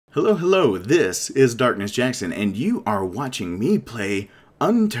Hello, hello, this is Darkness Jackson, and you are watching me play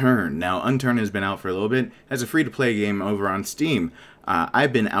Unturned. Now, Unturned has been out for a little bit as a free-to-play game over on Steam.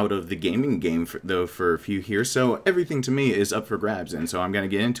 I've been out of the gaming game, for a few years, so everything to me is up for grabs, and so I'm going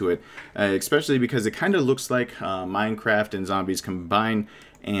to get into it, especially because it kind of looks like Minecraft and zombies combined,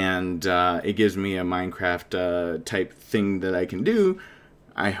 and it gives me a Minecraft type thing that I can do.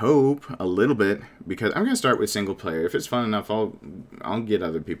 I hope a little bit, because I'm gonna start with single player. If it's fun enough, I'll get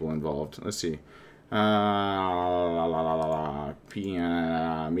other people involved. Let's see.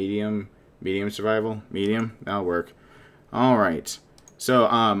 Medium survival, medium. That'll work. All right.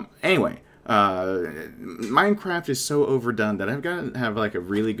 So anyway, Minecraft is so overdone that I've got to have like a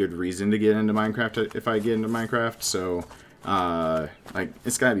really good reason to get into Minecraft if I get into Minecraft. So like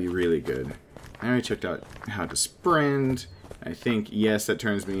it's gotta be really good. I already checked out how to sprint. I think, yes, that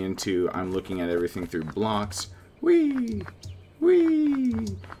turns me into, I'm looking at everything through blocks. Whee! Whee!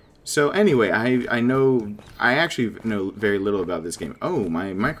 So anyway, I actually know very little about this game. Oh,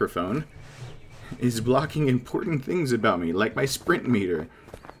 my microphone is blocking important things about me, like my sprint meter.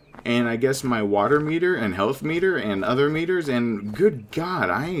 And I guess my water meter and health meter and other meters, and good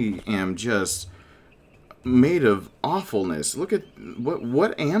God, I am just made of awfulness. Look at,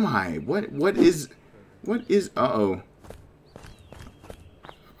 what am I? What is, uh-oh.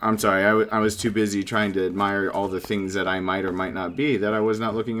 I'm sorry, I was too busy trying to admire all the things that I might or might not be that I was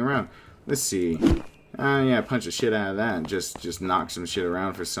not looking around. Let's see. Yeah, punch the shit out of that. Just knock some shit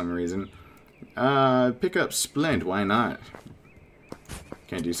around for some reason. Pick up splint. Why not?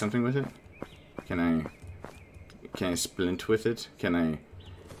 Can I do something with it? Can I splint with it? Am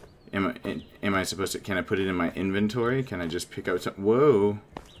I supposed to? Can I put it in my inventory? Can I just pick up some? Whoa.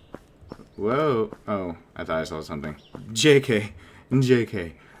 Whoa. Oh, I thought I saw something. JK.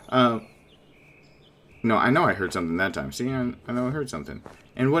 JK. No, I know I heard something that time. See, I know I heard something.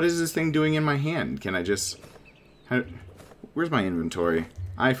 And what is this thing doing in my hand? Can I just... where's my inventory?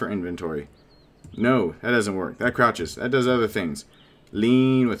 I for inventory. No, that doesn't work. That crouches. That does other things.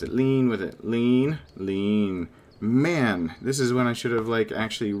 Lean with it, lean with it. Lean, lean. Man, this is when I should have, like,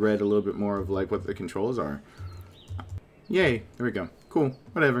 actually read a little bit more of, like, what the controls are. Yay, there we go. Cool,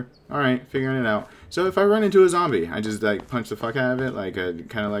 whatever. Alright, figuring it out. So if I run into a zombie, I just like punch the fuck out of it, like a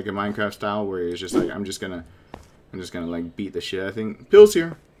kind of like a Minecraft style where it's just like I'm just gonna like beat the shit out of things. Pills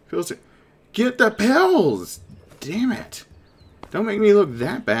here. Pills here. Get the pills! Damn it. Don't make me look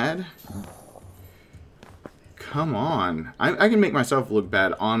that bad. Come on. I can make myself look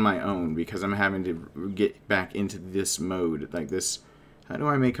bad on my own because I'm having to get back into this mode. Like this. How do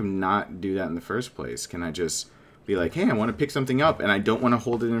I make him not do that in the first place? Can I just be like, hey, I want to pick something up, and I don't want to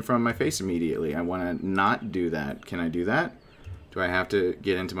hold it in front of my face immediately. I want to not do that. Can I do that? Do I have to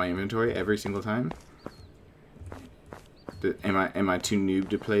get into my inventory every single time? Am I too noob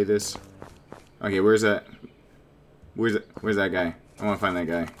to play this? Okay, where's that? Where's that guy? I want to find that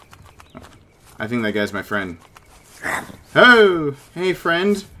guy. I think that guy's my friend. Oh, hey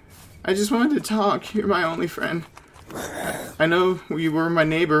friend. I just wanted to talk. You're my only friend. I know you were my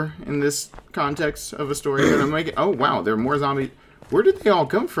neighbor in this context of a story that I'm making. Oh, wow, there are more zombies. Where did they all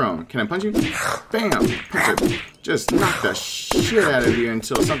come from? Can I punch you? Bam! Punch it. Just knock the shit out of you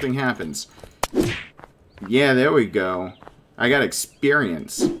until something happens. Yeah, there we go. I got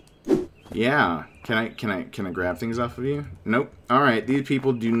experience. Yeah. Can I grab things off of you? Nope. Alright, these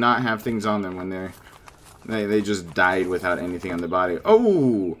people do not have things on them when they just died without anything on their body.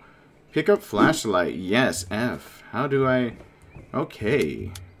 Oh! Pick up flashlight. Yes, F. How do I...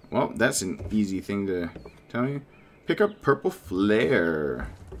 Okay. Well, that's an easy thing to tell you. Pick up purple flare.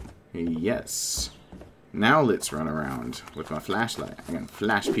 Yes. Now let's run around with my flashlight. I can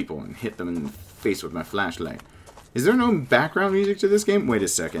flash people and hit them in the face with my flashlight. Is there no background music to this game? Wait a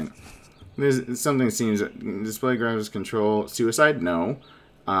second. There's something that seems... Display graphics control. Suicide? No.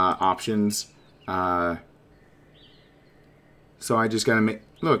 Options. So I just gotta make...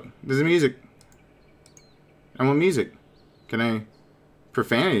 Look, there's music. I want music. Can I...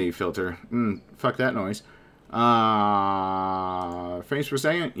 Profanity filter. Fuck that noise. Frames per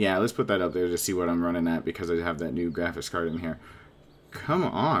second? Yeah, let's put that up there to see what I'm running at because I have that new graphics card in here. Come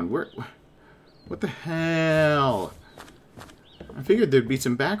on. What the hell? I figured there'd be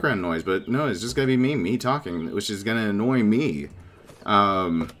some background noise, but no, it's just gonna be me talking, which is gonna annoy me.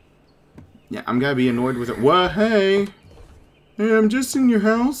 Yeah, I'm gonna be annoyed with it. What? Hey! Hey, I'm just in your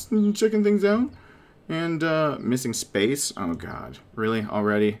house and checking things out. And, missing space? Oh, God. Really?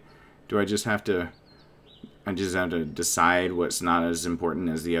 Already? Do I just have to... I just have to decide what's not as important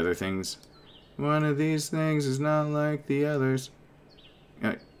as the other things? One of these things is not like the others.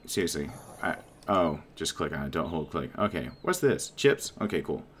 Seriously. Oh, just click on it. Don't hold click. Okay. What's this? Chips? Okay,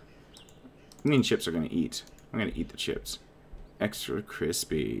 cool. me and chips are gonna eat. I'm gonna eat the chips. Extra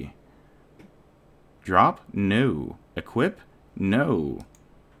crispy. Drop? No. Equip? No.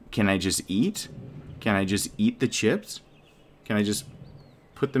 Can I just eat? Can I just eat the chips? Can I just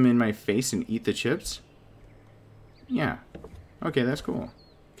put them in my face and eat the chips? Yeah. Okay, that's cool.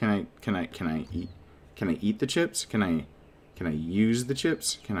 Can I eat the chips? Can I use the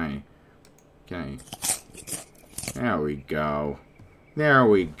chips? Can I There we go. There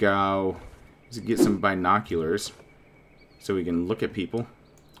we go. Let's get some binoculars so we can look at people.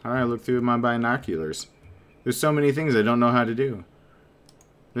 How do I look through my binoculars? There's so many things I don't know how to do.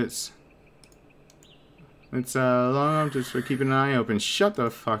 Let's long just for keeping an eye open. Shut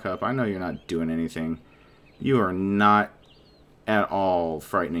the fuck up. I know you're not doing anything. You are not at all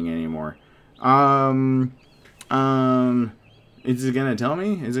frightening anymore. Is it gonna tell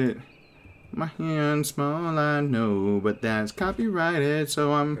me? Is it my hand small? I know, but that's copyrighted,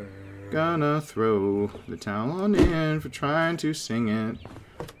 so I'm gonna throw the towel on in for trying to sing it.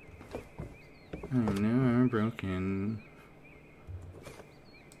 I'm never broken.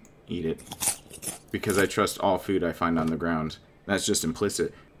 Eat it. Because I trust all food I find on the ground. That's just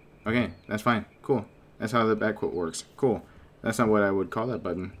implicit. Okay, that's fine. Cool. That's how the backquote works. Cool. That's not what I would call that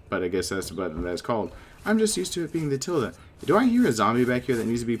button, but I guess that's the button that's called. I'm just used to it being the tilde. Do I hear a zombie back here that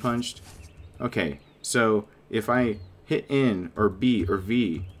needs to be punched? Okay, so if I hit N or B or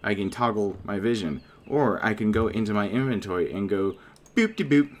V, I can toggle my vision. Or I can go into my inventory and go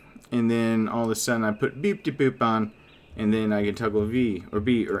boop-de-boop. And then all of a sudden I put boop-de-boop on. And then I can toggle V or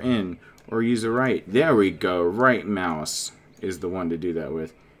B or N. Or use the right. There we go. Right mouse is the one to do that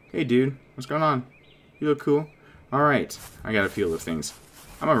with. Hey, dude. What's going on? You look cool. Alright. I got a feel of things.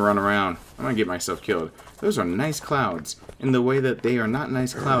 I'm going to run around. I'm going to get myself killed. Those are nice clouds. In the way that they are not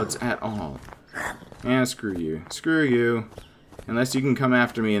nice clouds at all. And screw you. Screw you. Unless you can come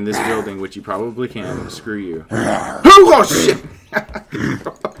after me in this building, which you probably can. Screw you. Oh, shit!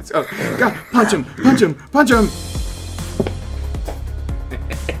 Oh, God, punch him! Punch him! Punch him!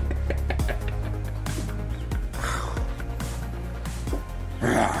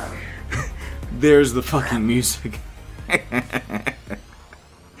 There's the fucking music.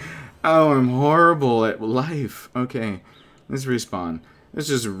 Oh, I'm horrible at life. Okay, let's respawn. Let's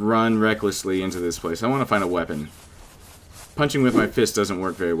just run recklessly into this place. I want to find a weapon. Punching with my fist doesn't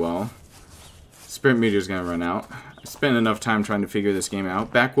work very well. Sprint meter's gonna run out. I spent enough time trying to figure this game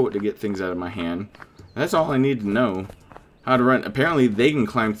out. Backquote to get things out of my hand. That's all I need to know. How to run. Apparently they can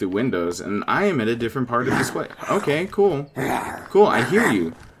climb through windows, and I am at a different part of this way. Okay, cool. Cool, I hear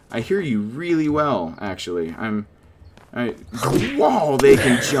you. I hear you really well, actually. Whoa, they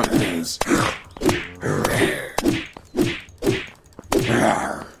can jump things.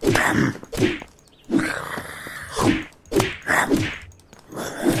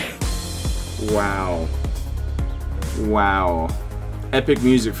 Wow. Wow. Epic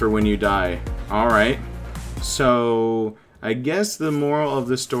music for when you die. Alright. So, I guess the moral of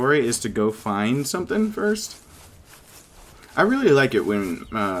the story is to go find something first. I really like it when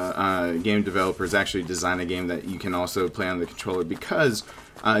game developers actually design a game that you can also play on the controller, because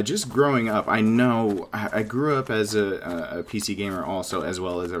just growing up, I know I grew up as a PC gamer also, as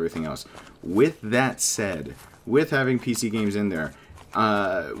well as everything else. With that said, with having PC games in there,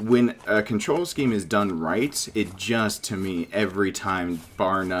 when a control scheme is done right, it just, to me, every time,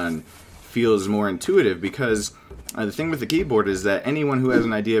 bar none, feels more intuitive, because the thing with the keyboard is that anyone who has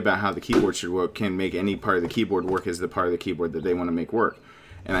an idea about how the keyboard should work can make any part of the keyboard work as the part of the keyboard that they want to make work.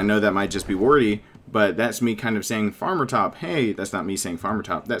 And I know that might just be wordy, but that's me kind of saying farmer top. Hey, that's not me saying farmer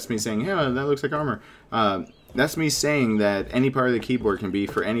top. That's me saying, hey, that looks like armor. That's me saying that any part of the keyboard can be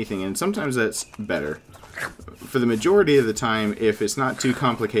for anything, and sometimes that's better. For the majority of the time, if it's not too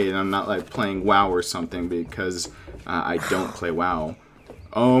complicated, I'm not like playing WoW or something, because I don't play WoW.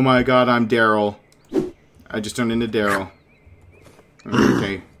 Oh my god, I'm Daryl. I just turned into Daryl.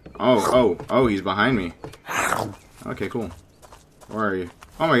 Okay. Oh, he's behind me. Okay, cool. Where are you?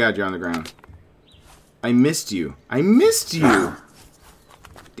 Oh my god, you're on the ground. I missed you. I missed you!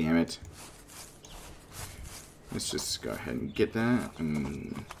 Damn it. Let's just go ahead and get that.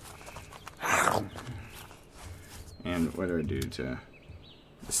 And what do I do to...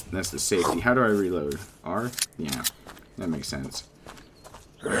 That's the safety. How do I reload? R? Yeah. That makes sense.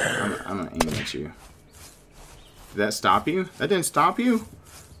 I'm gonna aim at you. Did that stop you? That didn't stop you?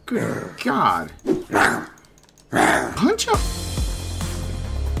 Good God. Punch up!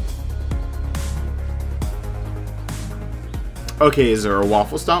 Okay, is there a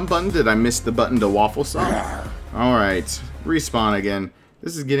waffle stomp button? Did I miss the button to waffle stomp? Alright. Respawn again.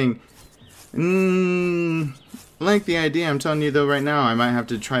 This is getting... like the idea. I'm telling you though, right now, I might have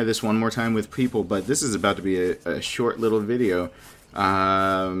to try this one more time with people. But this is about to be a short little video.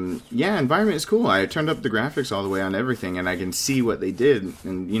 Yeah, environment is cool. I turned up the graphics all the way on everything, and I can see what they did.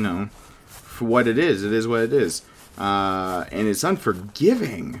 And you know, for what it is what it is. And it's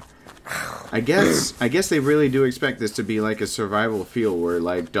unforgiving. I guess they really do expect this to be like a survival feel where,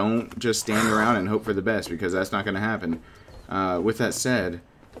 like, don't just stand around and hope for the best, because that's not going to happen. With that said,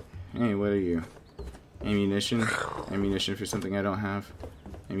 hey, what are you? Ammunition? Ammunition for something I don't have.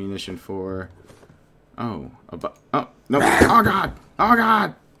 Ammunition for... Oh, oh, no. Oh, God! Oh,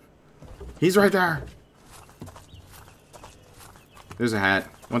 God! He's right there! There's a hat.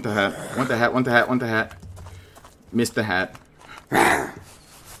 Want the hat. Want the hat, want the hat, want the hat. Missed the hat.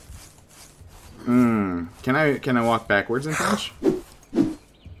 Can I walk backwards and punch?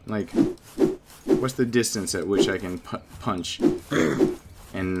 Like, what's the distance at which I can punch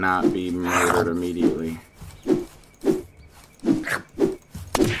and not be murdered immediately?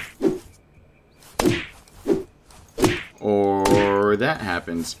 Or that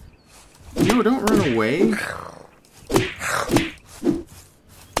happens. No, don't run away.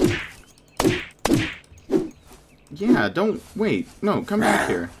 Yeah, don't wait. No, come back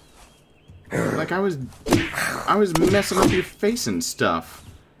here. Like I was messing up your face and stuff.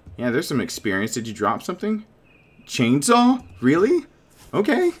 Yeah, there's some experience. Did you drop something? Chainsaw? Really?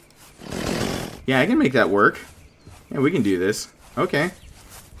 Okay. Yeah, I can make that work. Yeah, we can do this. Okay.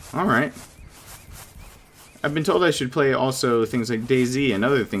 Alright. I've been told I should play also things like DayZ and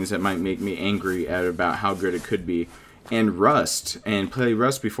other things that might make me angry at about how good it could be. And Rust. And play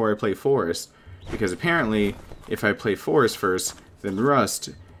Rust before I play Forest. Because apparently, if I play Forest first, then Rust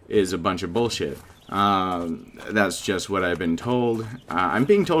is a bunch of bullshit. That's just what I've been told. I'm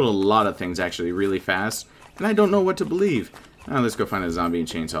being told a lot of things actually really fast, and I don't know what to believe. Let's go find a zombie and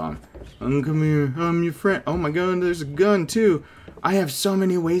chainsaw him. Come here, I'm your friend. Oh my god, there's a gun too. I have so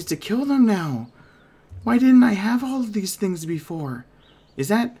many ways to kill them now. Why didn't I have all of these things before? What is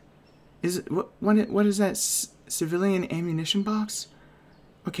that? Civilian ammunition box?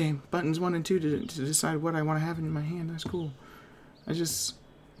 Okay, buttons 1 and 2 to decide what I want to have in my hand. That's cool.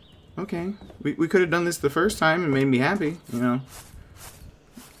 Okay, we could have done this the first time and made me happy, you know.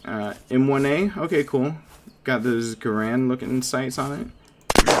 M1A, okay, cool. Got those Garand looking sights on it.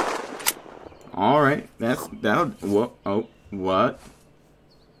 Alright, that'll, whoa, oh, what?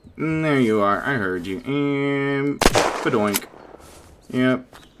 There you are, I heard you. And, badoink. Yep,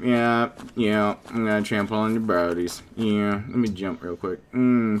 yeah, I'm gonna trample on your browdies. Yeah, let me jump real quick.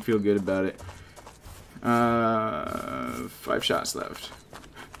 Feel good about it. 5 shots left.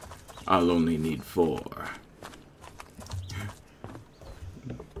 I'll only need 4.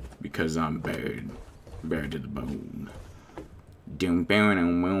 Because I'm bared to the bone.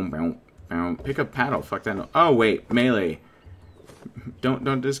 Pick up paddle. Fuck that. No. Oh wait, melee.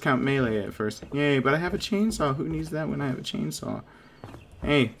 Don't discount melee at first. Yay, but I have a chainsaw. Who needs that when I have a chainsaw?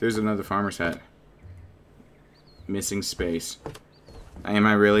 Hey, there's another farmer's hat. Missing space. Am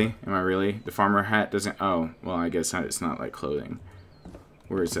I really? The farmer hat doesn't... Oh, well, I guess it's not like clothing.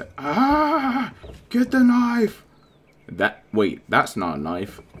 Where is it? Ah! Get the knife! Wait, that's not a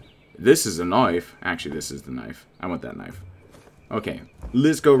knife. This is a knife. Actually, this is the knife. I want that knife. Okay,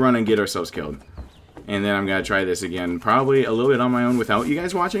 let's go run and get ourselves killed. And then I'm going to try this again, probably a little bit on my own without you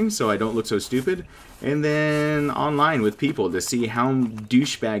guys watching, so I don't look so stupid. And then online with people to see how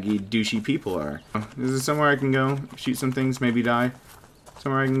douchey people are. Is there somewhere I can go? Shoot some things, maybe die?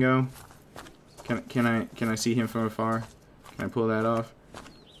 Somewhere I can go? Can I see him from afar? Can I pull that off?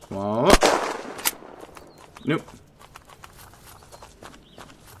 Well, nope.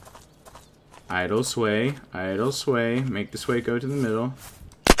 Idle sway, make the sway go to the middle.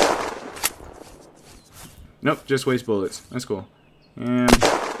 Nope, just waste bullets. That's cool. And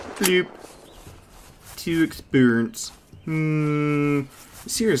bloop. 2 experience.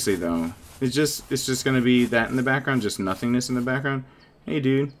 Seriously though, it's just gonna be that in the background, just nothingness in the background. Hey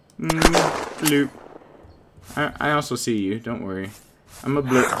dude. Bloop. I also see you. Don't worry. I'm a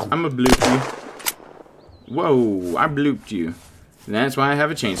bloop you. Whoa! I blooped you. And that's why I have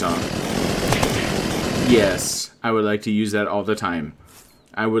a chainsaw. Yes, I would like to use that all the time.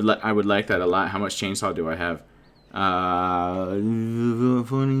 I would like that a lot. How much chainsaw do I have?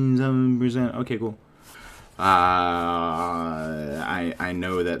 47%. Okay, cool. I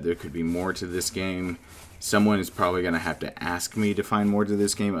know that there could be more to this game. Someone is probably gonna have to ask me to find more to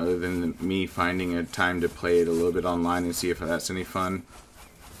this game, other than me finding a time to play it a little bit online and see if that's any fun.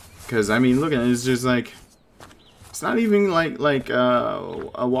 Because I mean, look at it. It's just like, it's not even like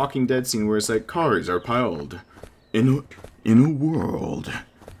a Walking Dead scene where it's like cars are piled in a world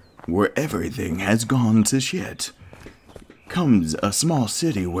where everything has gone to shit, comes a small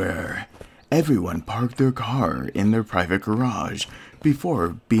city where everyone parked their car in their private garage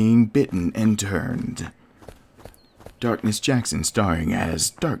before being bitten and turned. Darkness Jackson starring as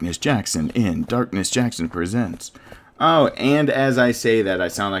Darkness Jackson in Darkness Jackson Presents. Oh, and as I say that, I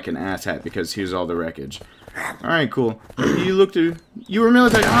sound like an asshat because here's all the wreckage. Alright, cool. You looked at... You were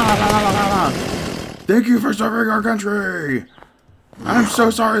military... Thank you for serving our country! I'm so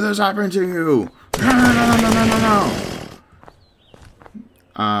sorry this happened to you!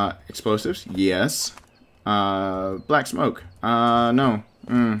 No. Explosives? Yes. Black smoke? No.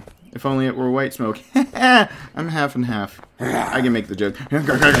 If only it were white smoke. I'm half and half. I can make the joke.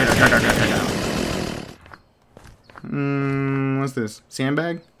 What's this?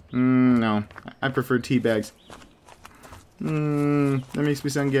 Sandbag? No. I prefer tea bags. That makes me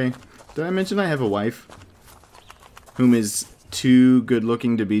sound gay. Did I mention I have a wife? Whom is too good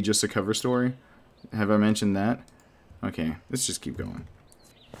looking to be just a cover story? Have I mentioned that? Okay, let's just keep going.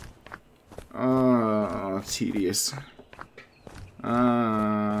 Oh, tedious.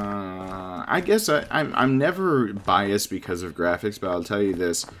 I guess I'm never biased because of graphics, but I'll tell you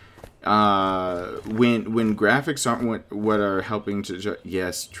this: when graphics aren't what are helping to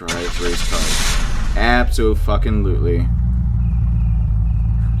yes, drive race cars, absolutely.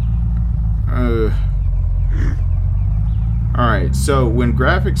 All right, so when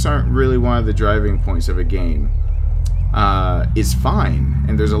graphics aren't really one of the driving points of a game, is fine,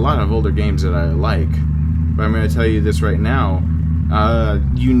 and there's a lot of older games that I like, but I'm going to tell you this right now.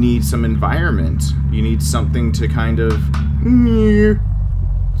 You need some environment. You need something to kind of...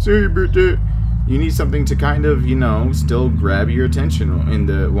 Sorry about that. You need something to kind of, you know, still grab your attention in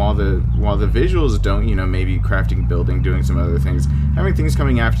the while the visuals don't, you know, maybe crafting, building, doing some other things. Having things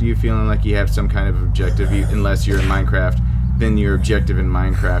coming after you, feeling like you have some kind of objective, unless you're in Minecraft, then your objective in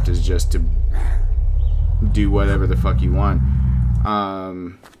Minecraft is just to do whatever the fuck you want.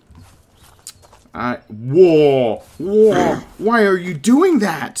 Whoa! Why are you doing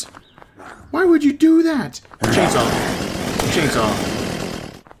that? Why would you do that? Chainsaw.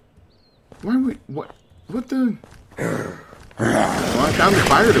 Why would... What the... Well, I found the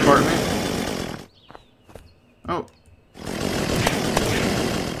fire department. Oh.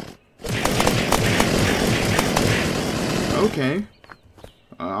 Okay.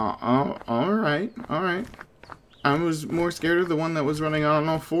 Alright. I was more scared of the one that was running on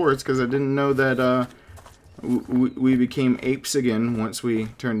all fours because I didn't know that we became apes again once we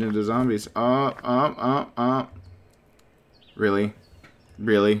turned into zombies. Really?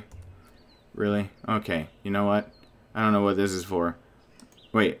 Okay, you know what? I don't know what this is for.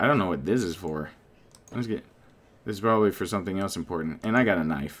 Wait, I don't know what this is for. Let's get... This is probably for something else important. And I got a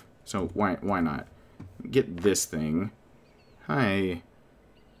knife, so why not? Get this thing. Hi.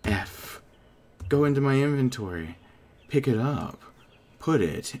 F. Go into my inventory. Pick it up. Put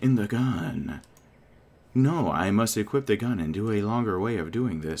it in the gun. No, I must equip the gun and do a longer way of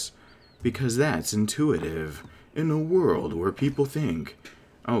doing this. Because that's intuitive. In a world where people think...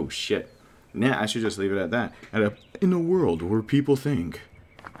 Oh, shit. Nah, I should just leave it at that. In a world where people think...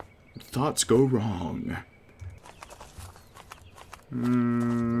 Thoughts go wrong.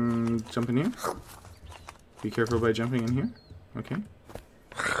 Jump in here? Be careful by jumping in here. Okay.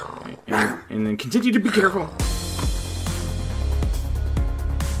 And then continue to be careful.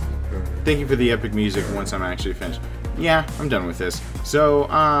 Thank you for the epic music once I'm actually finished. Yeah, I'm done with this. So,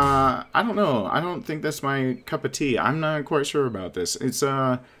 I don't know. I don't think that's my cup of tea. I'm not quite sure about this. It's,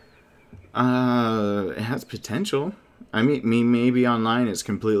 it has potential. I mean, maybe online it's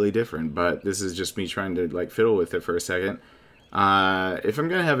completely different, but this is just me trying to, like, fiddle with it for a second. If I'm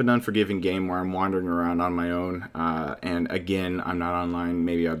gonna have an unforgiving game where I'm wandering around on my own, and again, I'm not online,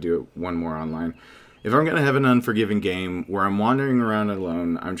 maybe I'll do it one more online. If I'm gonna have an unforgiving game where I'm wandering around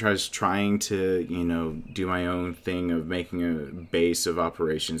alone, I'm just trying to, you know, do my own thing of making a base of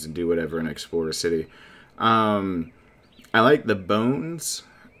operations and do whatever and explore a city. I like the bones.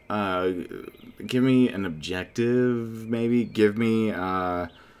 Give me an objective, maybe. Give me,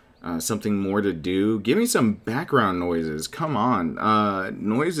 something more to do. Give me some background noises. Come on.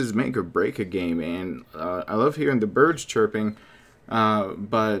 Noises make or break a game, and I love hearing the birds chirping,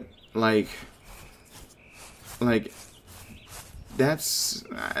 but like that's,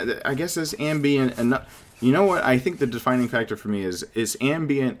 I guess that's ambient enough. You know what? I think the defining factor for me is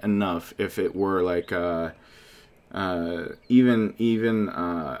ambient enough if it were like even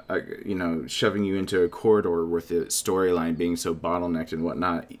you know, shoving you into a corridor with the storyline being so bottlenecked and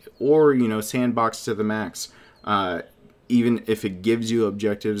whatnot, or, you know, sandbox to the max. even if it gives you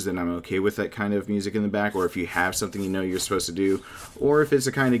objectives, then I'm okay with that kind of music in the back. Or if you have something you know you're supposed to do, or if it's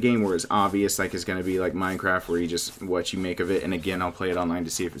a kind of game where it's obvious, like it's going to be like Minecraft, where you just what you make of it. And again, I'll play it online to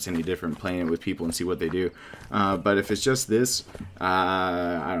see if it's any different, playing it with people and see what they do. But if it's just this,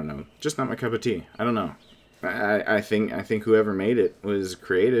 I don't know, just not my cup of tea. I don't know. I think whoever made it was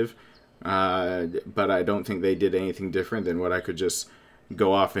creative, but I don't think they did anything different than what I could just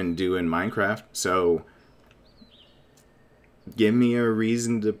go off and do in Minecraft. So give me a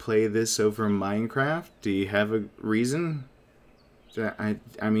reason to play this over Minecraft. Do you have a reason?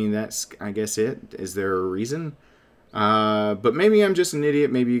 I mean, that's, I guess, it. Is there a reason? But maybe I'm just an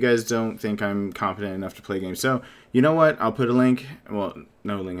idiot. Maybe you guys don't think I'm competent enough to play games. So, you know what? I'll put a link. Well,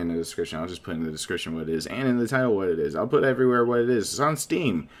 no link in the description. I'll just put in the description what it is, and in the title what it is. I'll put everywhere what it is. It's on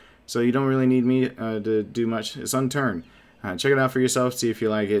Steam, so you don't really need me to do much. It's Unturned. Check it out for yourself. See if you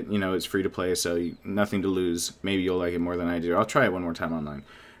like it. You know, it's free to play, so nothing to lose. Maybe you'll like it more than I do. I'll try it one more time online.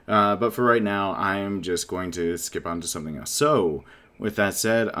 But for right now, I'm just going to skip on to something else. So, with that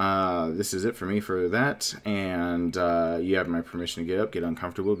said, this is it for me for that. And you have my permission to get up, get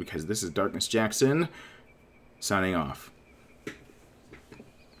uncomfortable, because this is Darkness Jackson, signing off.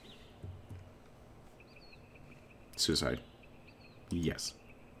 Suicide. Yes.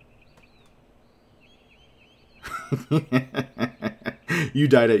 You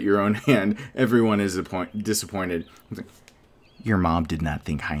died at your own hand. Everyone is disappointed. Your mom did not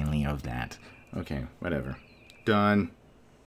think highly of that. Okay, whatever. Done.